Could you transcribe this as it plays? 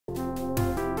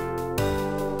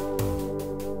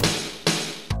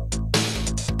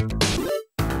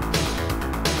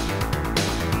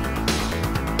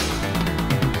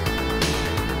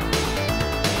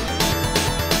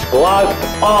Lights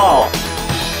off!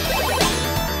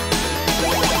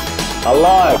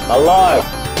 Alive! Alive!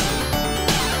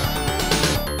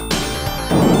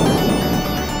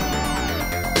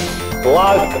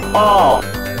 Lights off!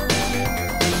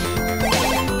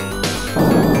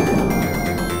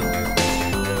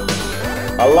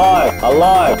 Alive!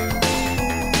 Alive!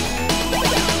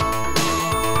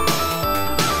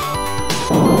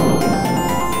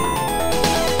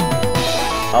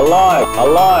 Alive!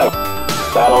 Alive!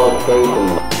 Battle station.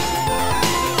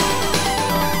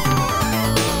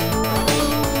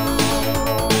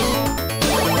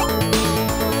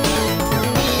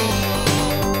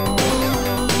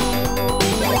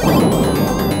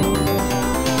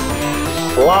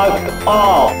 Lights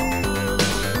off!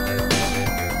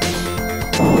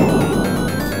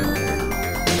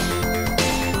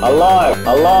 Alive!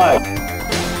 Alive!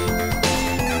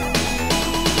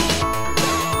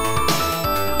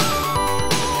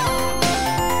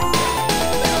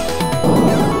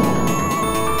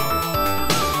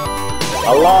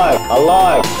 Alive!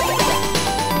 Alive!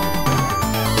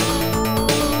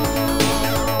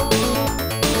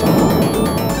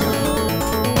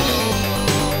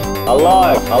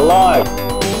 Alive! Alive!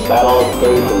 Battle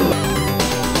station.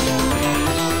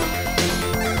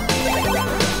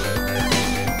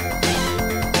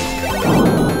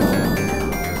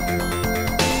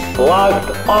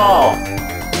 Lights off!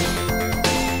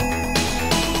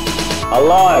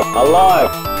 Alive!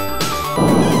 Alive!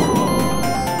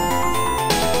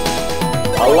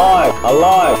 Alive!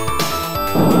 Alive!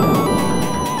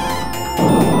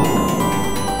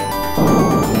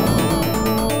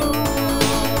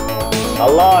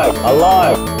 Alive!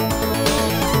 Alive!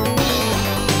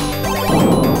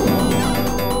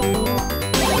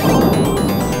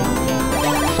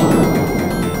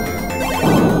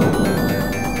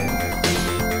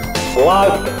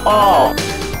 Lights off!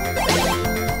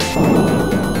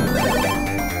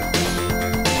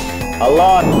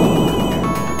 Alive!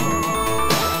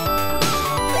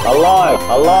 Alive!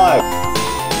 Alive!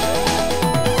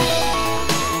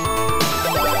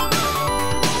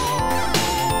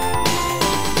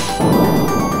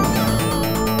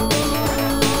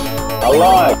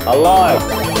 Alive! Alive!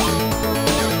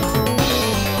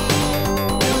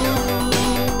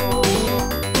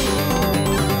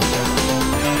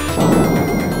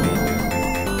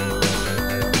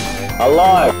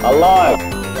 Alive! Alive!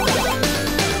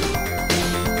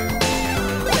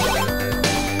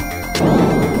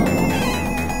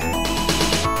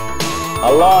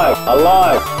 Alive!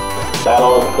 Alive!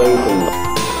 Battle station.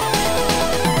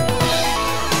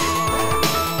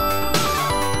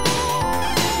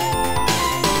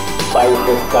 Base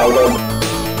excited.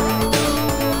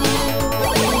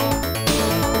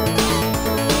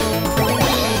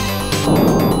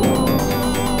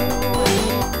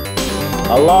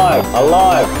 Alive!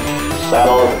 Alive!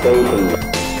 Battle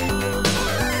station.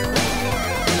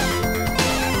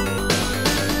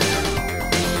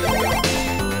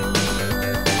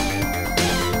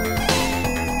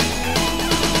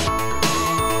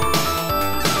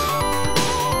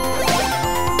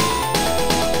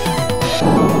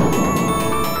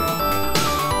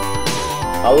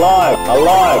 Alive!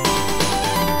 Alive!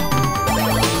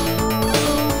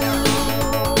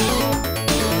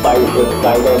 Base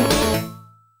excited.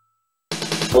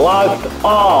 Lights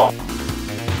off!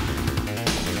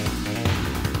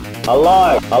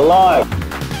 Alive! Alive!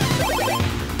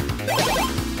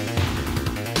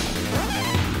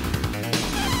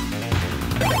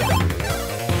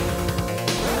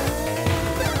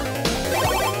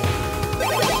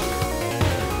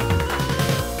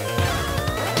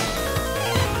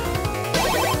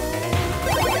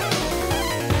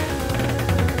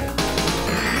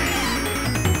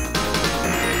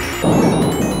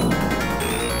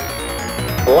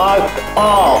 Lights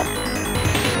off!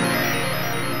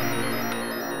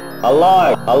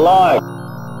 Alive! Alive!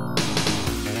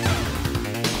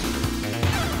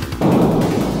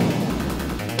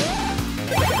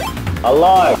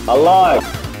 Alive! Alive!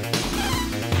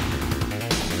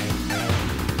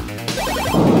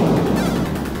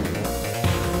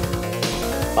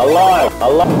 Alive!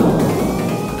 Alive!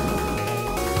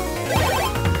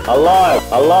 Alive!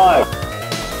 Alive!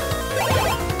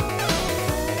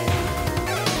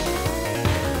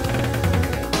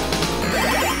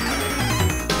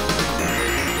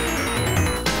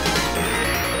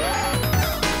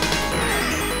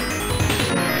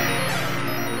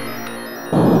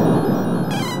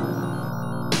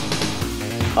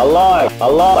 Alive!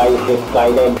 Alive! Base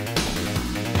excited.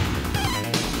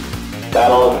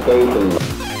 Battle station.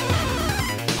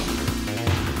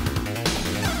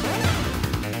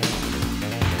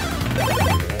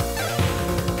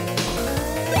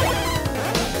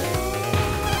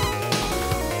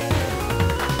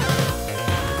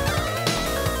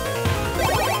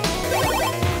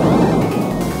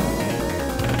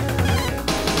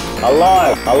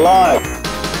 Alive! Alive!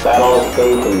 Battle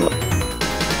station.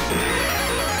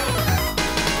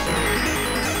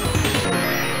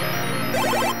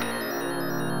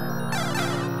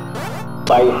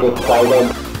 Spice excited.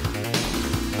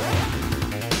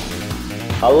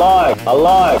 Alive!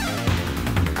 Alive!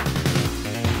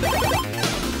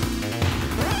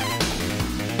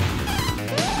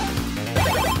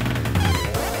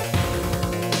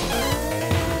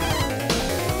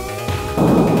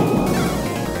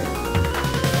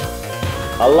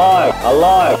 Alive!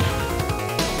 Alive!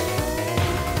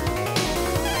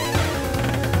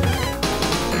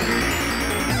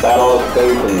 Battle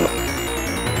station.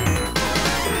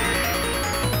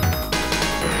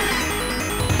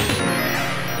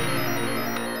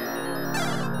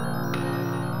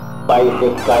 Spice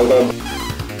excited.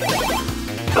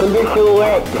 Condition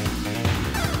wet.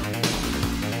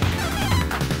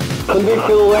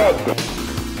 Condition wet.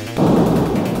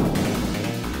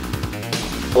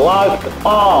 Lost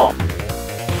all.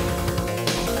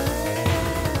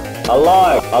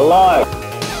 Alive! Alive!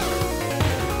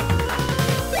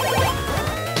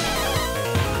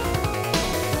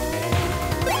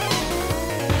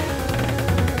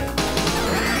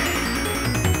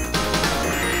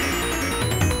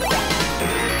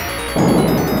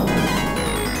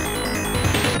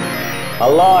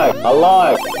 Alive!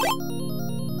 Alive!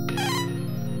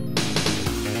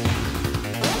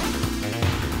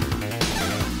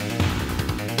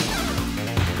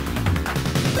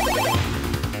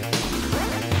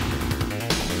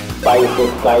 Spice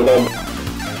excited.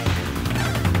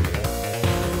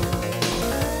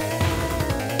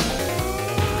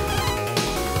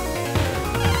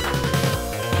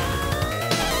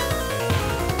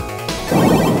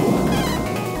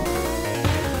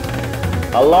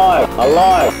 Alive!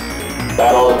 Alive!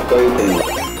 Battle station.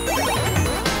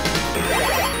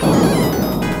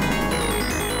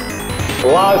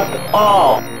 Lost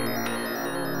all.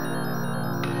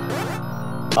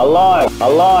 Alive!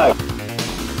 Alive!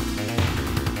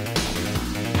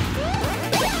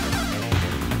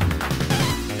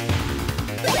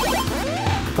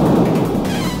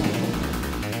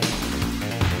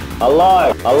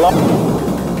 Alive! Alive!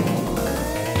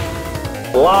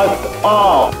 Lost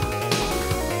all.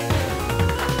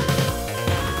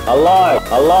 Alive!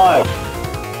 Alive!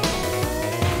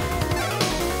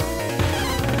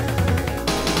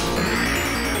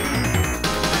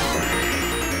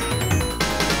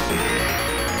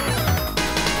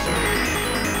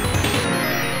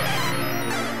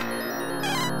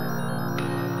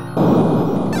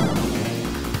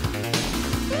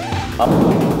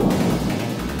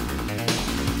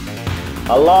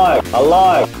 Alive!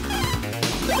 Alive!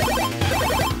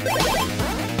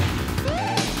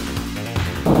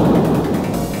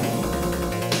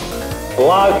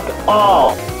 Lost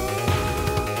all.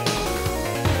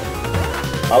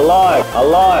 Alive!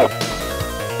 Alive!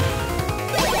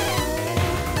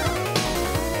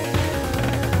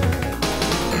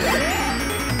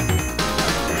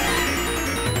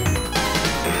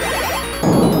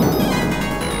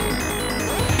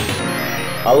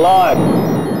 Alive!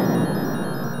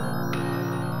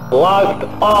 Lost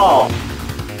all.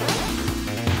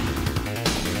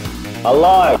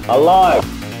 Alive! Alive!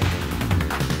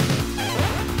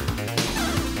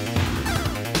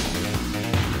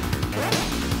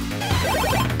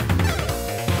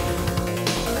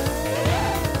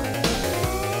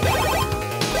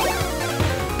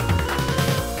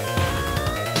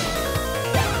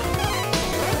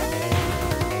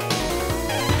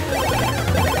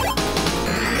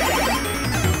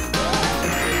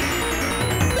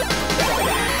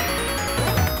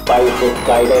 Spice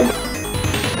excited.